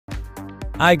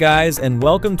Hi guys, and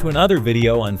welcome to another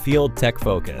video on Field Tech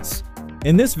Focus.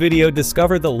 In this video,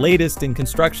 discover the latest in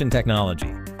construction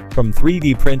technology, from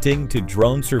 3D printing to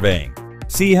drone surveying.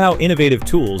 See how innovative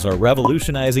tools are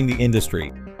revolutionizing the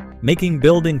industry, making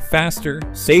building faster,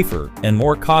 safer, and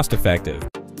more cost-effective.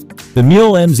 The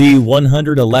MULE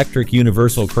MZ100 electric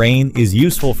universal crane is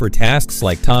useful for tasks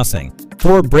like tossing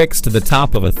 4 bricks to the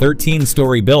top of a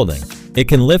 13-story building. It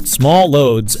can lift small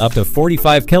loads up to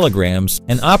 45 kilograms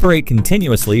and operate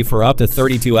continuously for up to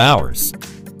 32 hours.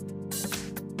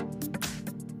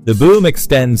 The boom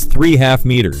extends 3.5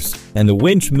 meters, and the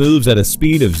winch moves at a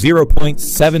speed of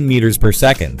 0.7 meters per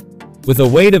second, with a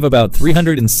weight of about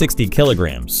 360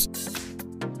 kilograms.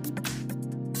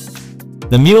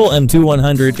 The MULE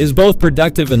MZ100 is both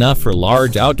productive enough for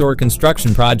large outdoor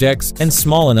construction projects and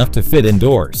small enough to fit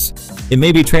indoors. It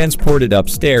may be transported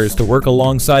upstairs to work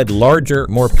alongside larger,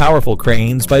 more powerful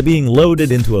cranes by being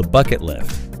loaded into a bucket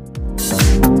lift.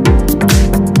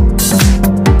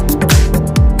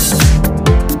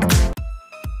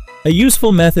 A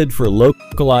useful method for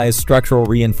localized structural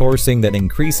reinforcing that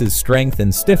increases strength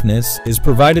and stiffness is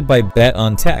provided by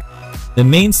BETONTEX. The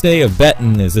mainstay of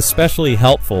beton is especially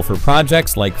helpful for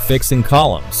projects like fixing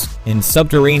columns in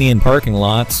subterranean parking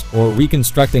lots or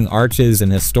reconstructing arches in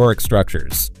historic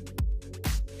structures.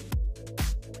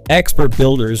 Expert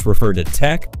builders refer to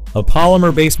TEC, a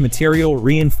polymer-based material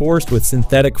reinforced with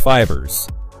synthetic fibers,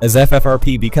 as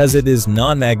FFRP because it is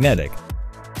non-magnetic,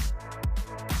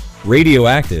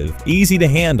 radioactive, easy to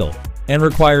handle, and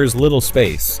requires little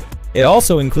space. It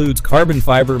also includes carbon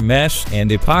fiber mesh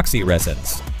and epoxy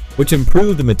resins, which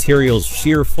improve the material's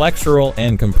shear flexural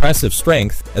and compressive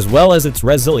strength as well as its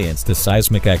resilience to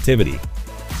seismic activity.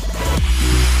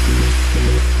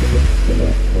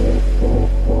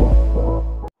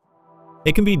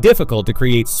 It can be difficult to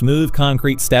create smooth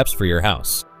concrete steps for your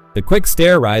house. The quick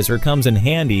stair riser comes in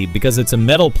handy because it's a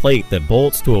metal plate that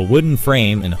bolts to a wooden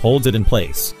frame and holds it in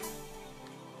place.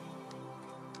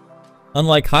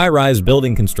 Unlike high-rise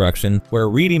building construction, where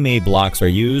ready-made blocks are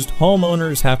used,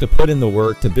 homeowners have to put in the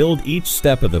work to build each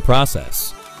step of the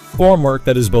process. Formwork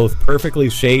that is both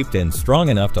perfectly shaped and strong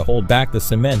enough to hold back the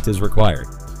cement is required.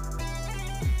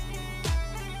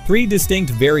 3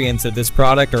 distinct variants of this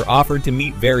product are offered to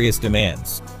meet various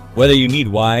demands, whether you need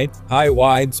wide, high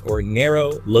wides, or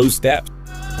narrow, low steps.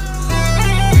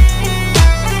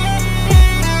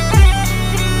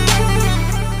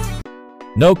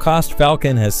 No Cost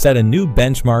Falcon has set a new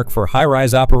benchmark for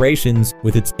high-rise operations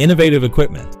with its innovative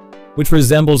equipment, which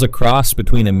resembles a cross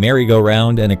between a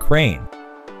merry-go-round and a crane.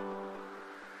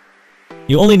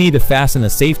 You only need to fasten a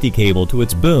safety cable to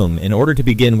its boom in order to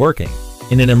begin working.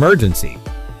 In an emergency,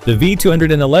 the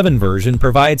V211 version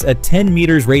provides a 10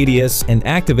 meters radius and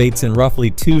activates in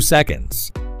roughly 2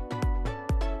 seconds.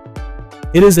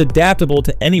 It is adaptable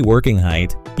to any working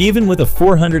height, even with a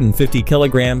 450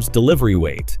 kilograms delivery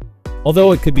weight.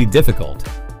 Although it could be difficult,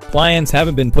 clients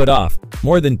haven't been put off.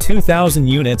 More than 2,000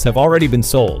 units have already been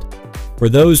sold. For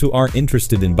those who aren't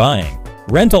interested in buying,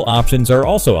 rental options are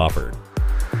also offered.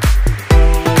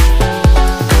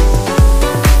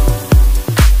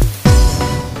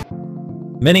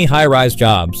 Many high-rise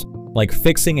jobs, like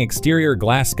fixing exterior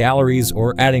glass galleries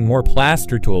or adding more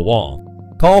plaster to a wall,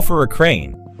 call for a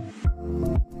crane.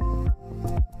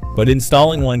 But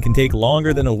installing one can take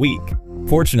longer than a week.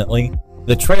 Fortunately,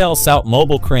 the Tractel Secalt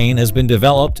mobile crane has been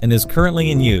developed and is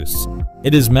currently in use.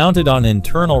 It is mounted on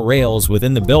internal rails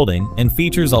within the building and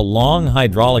features a long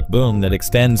hydraulic boom that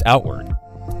extends outward,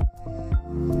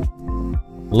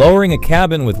 lowering a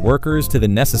cabin with workers to the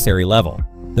necessary level.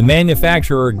 The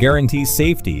manufacturer guarantees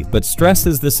safety but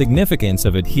stresses the significance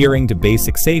of adhering to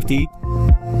basic safety.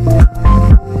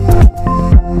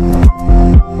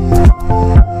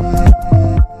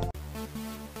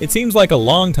 It seems like a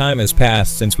long time has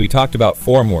passed since we talked about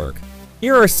formwork.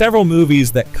 Here are several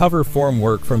movies that cover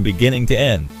formwork from beginning to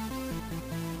end.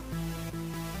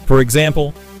 For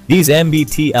example, these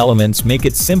MBT elements make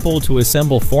it simple to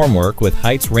assemble formwork with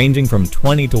heights ranging from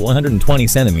 20 to 120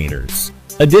 centimeters.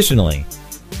 Additionally,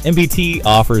 MBT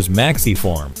offers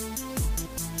MaxiForm,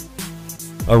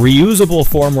 a reusable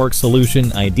formwork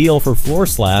solution ideal for floor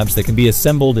slabs that can be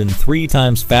assembled in 3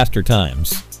 times faster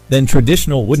times than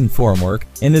traditional wooden formwork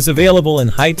and is available in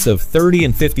heights of 30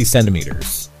 and 50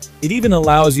 centimeters. It even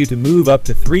allows you to move up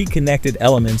to 3 connected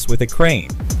elements with a crane.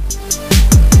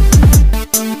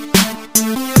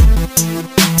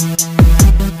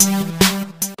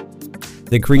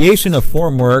 The creation of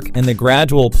formwork and the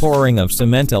gradual pouring of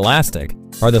cement elastic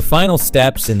are the final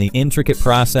steps in the intricate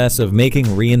process of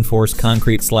making reinforced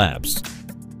concrete slabs.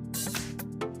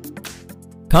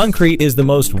 Concrete is the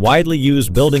most widely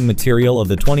used building material of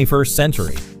the 21st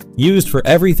century, used for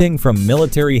everything from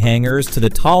military hangars to the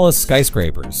tallest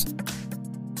skyscrapers.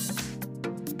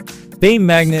 FAME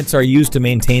magnets are used to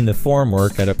maintain the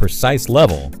formwork at a precise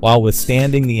level while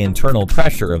withstanding the internal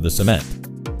pressure of the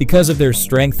cement, because of their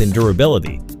strength and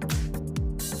durability.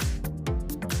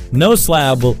 No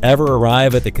slab will ever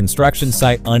arrive at the construction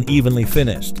site unevenly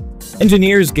finished.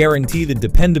 Engineers guarantee the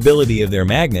dependability of their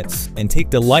magnets and take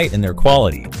delight in their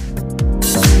quality.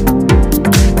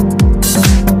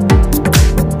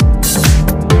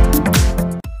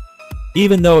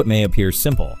 Even though it may appear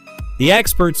simple, the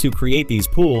experts who create these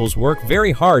pools work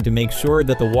very hard to make sure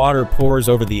that the water pours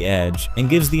over the edge and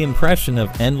gives the impression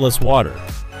of endless water.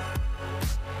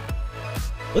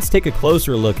 Let's take a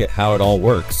closer look at how it all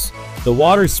works. The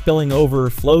water spilling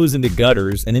over flows into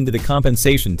gutters and into the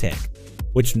compensation tank,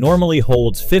 which normally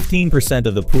holds 15%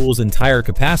 of the pool's entire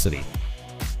capacity.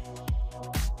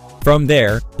 From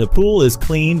there, the pool is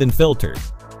cleaned and filtered.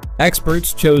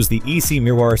 Experts chose the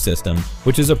ISI-MIRROR system,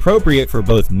 which is appropriate for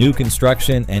both new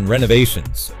construction and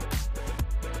renovations.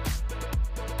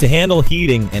 To handle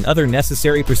heating and other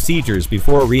necessary procedures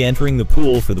before re-entering the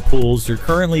pool for the pools you're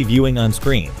currently viewing on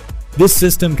screen, this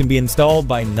system can be installed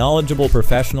by knowledgeable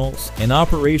professionals and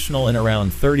operational in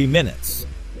around 30 minutes.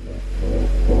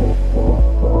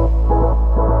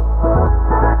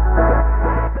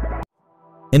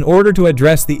 In order to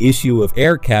address the issue of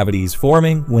air cavities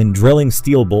forming when drilling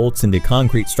steel bolts into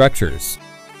concrete structures,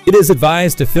 it is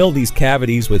advised to fill these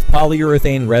cavities with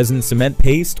polyurethane resin cement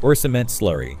paste or cement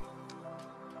slurry.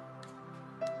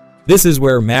 This is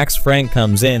where Max Frank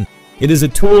comes in. It is a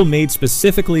tool made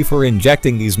specifically for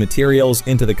injecting these materials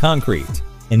into the concrete,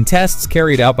 and tests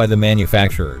carried out by the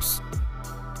manufacturers.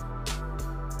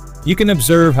 You can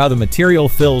observe how the material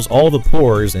fills all the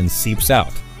pores and seeps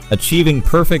out, achieving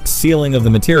perfect sealing of the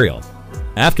material.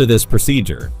 After this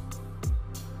procedure,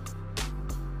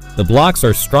 the blocks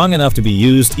are strong enough to be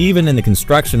used even in the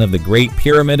construction of the Great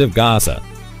Pyramid of Gaza.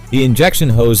 The injection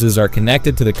hoses are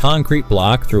connected to the concrete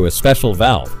block through a special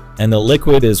valve, and the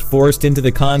liquid is forced into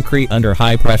the concrete under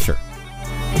high pressure.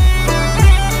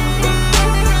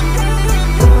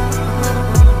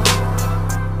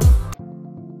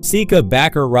 Sika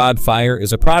backer rod fire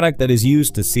is a product that is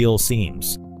used to seal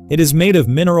seams. It is made of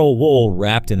mineral wool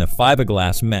wrapped in a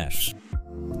fiberglass mesh.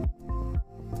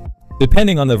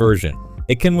 Depending on the version,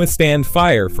 it can withstand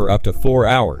fire for up to 4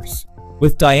 hours,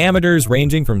 with diameters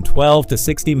ranging from 12 to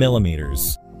 60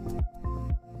 millimeters.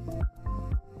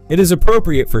 It is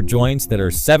appropriate for joints that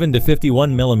are 7 to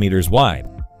 51 millimeters wide.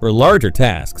 For larger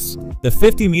tasks, the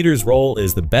 50 meters roll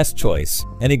is the best choice,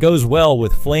 and it goes well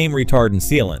with flame retardant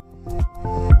sealant.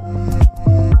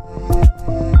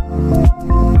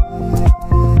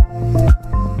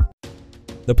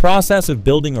 The process of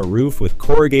building a roof with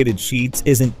corrugated sheets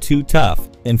isn't too tough.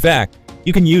 In fact,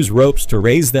 you can use ropes to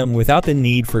raise them without the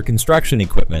need for construction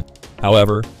equipment.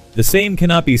 However, the same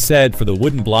cannot be said for the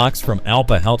wooden blocks from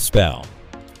Alpiger Holzbau.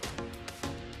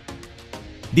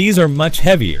 These are much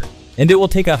heavier, and it will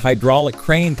take a hydraulic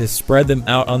crane to spread them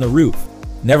out on the roof.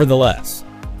 Nevertheless,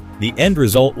 the end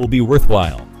result will be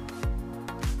worthwhile.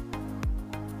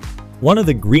 One of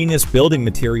the greenest building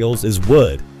materials is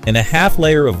wood, and a half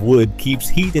layer of wood keeps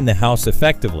heat in the house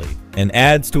effectively and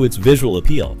adds to its visual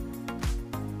appeal.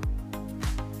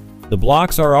 The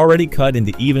blocks are already cut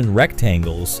into even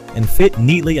rectangles and fit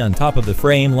neatly on top of the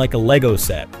frame like a Lego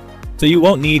set, so you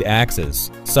won't need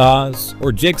axes, saws,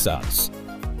 or jigsaws.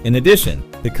 In addition,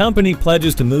 the company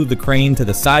pledges to move the crane to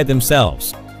the side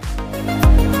themselves.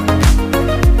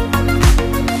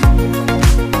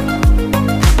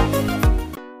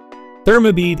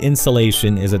 ThermaBead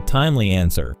insulation is a timely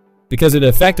answer because it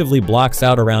effectively blocks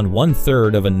out around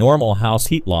 1/3 of a normal house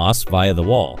heat loss via the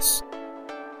walls.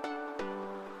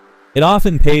 It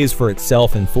often pays for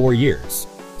itself in 4 years,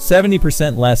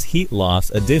 70% less heat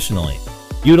loss additionally,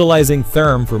 utilizing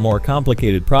therm for more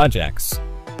complicated projects.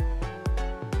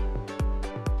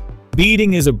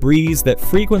 Beading is a breeze that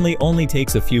frequently only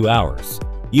takes a few hours.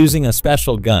 Using a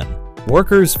special gun,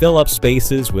 workers fill up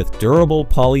spaces with durable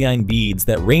polyene beads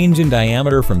that range in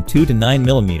diameter from 2 to 9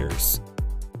 millimeters.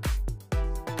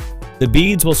 The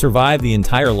beads will survive the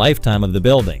entire lifetime of the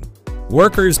building.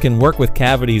 Workers can work with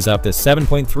cavities up to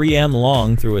 7.3 m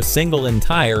long through a single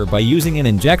entire by using an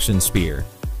injection spear.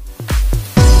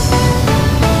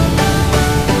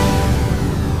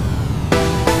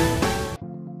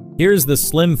 Here's the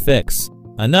SlimFix,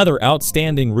 another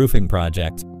outstanding roofing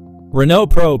project.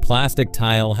 RenoPro plastic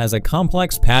tile has a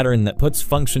complex pattern that puts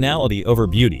functionality over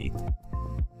beauty,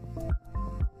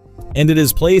 and it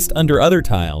is placed under other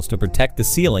tiles to protect the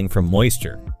ceiling from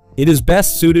moisture. It is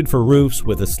best suited for roofs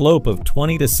with a slope of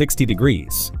 20 to 60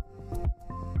 degrees.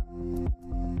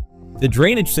 The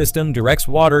drainage system directs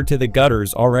water to the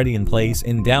gutters already in place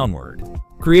and downward,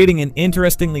 creating an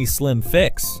interestingly slim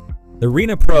fix. The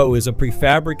RenoPro is a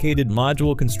prefabricated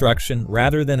module construction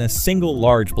rather than a single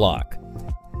large block.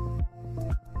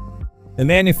 The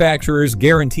manufacturers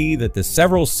guarantee that the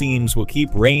several seams will keep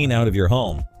rain out of your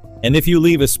home, and if you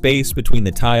leave a space between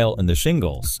the tile and the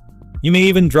shingles, you may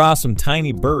even draw some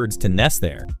tiny birds to nest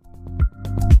there.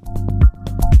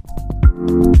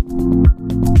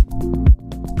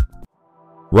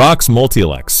 ROX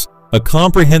Multiflex, a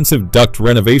comprehensive duct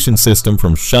renovation system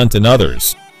from Shunt and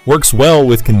others, works well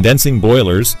with condensing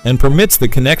boilers and permits the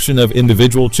connection of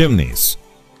individual chimneys.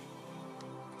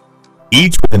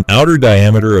 Each with an outer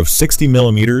diameter of 60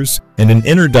 mm and an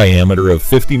inner diameter of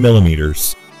 50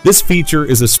 mm. This feature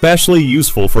is especially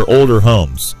useful for older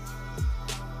homes,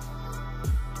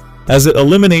 as it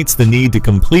eliminates the need to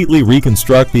completely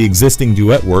reconstruct the existing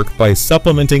ductwork by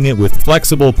supplementing it with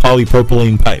flexible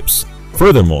polypropylene pipes.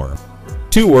 Furthermore,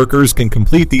 2 workers can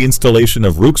complete the installation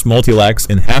of ROX Multiflex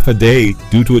in half a day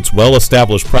due to its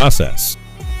well-established process.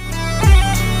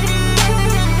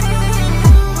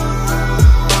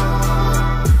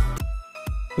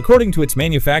 According to its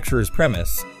manufacturer's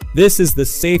premise, this is the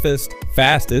safest,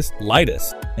 fastest,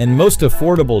 lightest, and most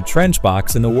affordable trench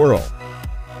box in the world.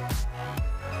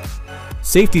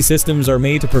 Safety systems are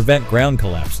made to prevent ground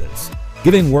collapses,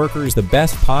 giving workers the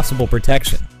best possible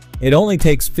protection. It only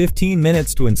takes 15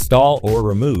 minutes to install or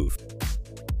remove.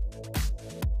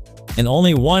 And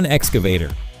only 1 excavator,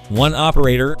 1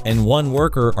 operator, and 1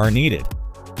 worker are needed.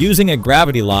 Using a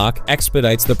gravity lock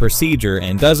expedites the procedure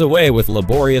and does away with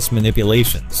laborious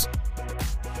manipulations.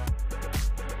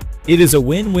 It is a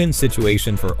win-win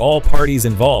situation for all parties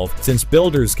involved, since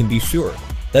builders can be sure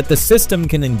that the system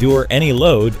can endure any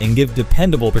load and give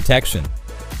dependable protection,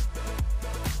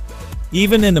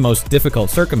 even in the most difficult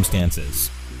circumstances.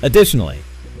 Additionally,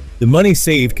 the money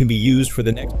saved can be used for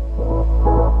the next.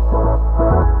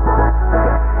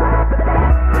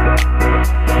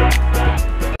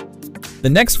 The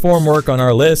next formwork on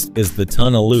our list is the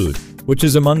Aludeck, which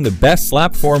is among the best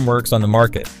slab formworks on the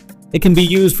market. It can be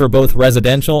used for both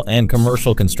residential and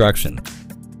commercial construction,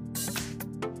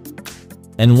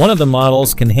 and one of the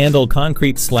models can handle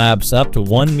concrete slabs up to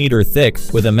 1 meter thick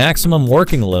with a maximum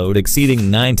working load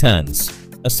exceeding 9 tons.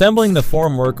 Assembling the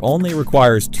formwork only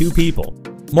requires 2 people.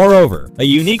 Moreover, a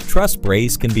unique truss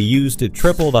brace can be used to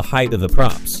triple the height of the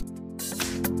props.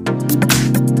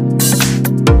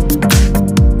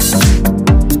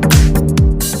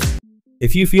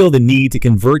 If you feel the need to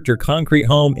convert your concrete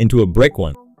home into a brick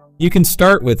one, you can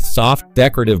start with soft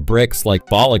decorative bricks like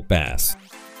BOLIX.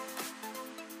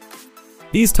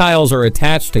 These tiles are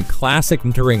attached to classic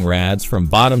entering rads from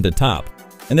bottom to top,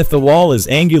 and if the wall is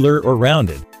angular or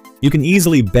rounded, you can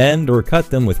easily bend or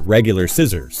cut them with regular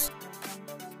scissors.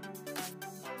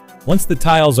 Once the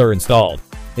tiles are installed,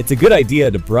 it's a good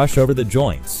idea to brush over the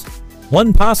joints.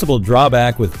 One possible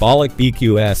drawback with BOLIX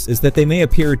BQS is that they may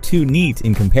appear too neat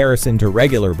in comparison to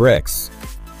regular bricks.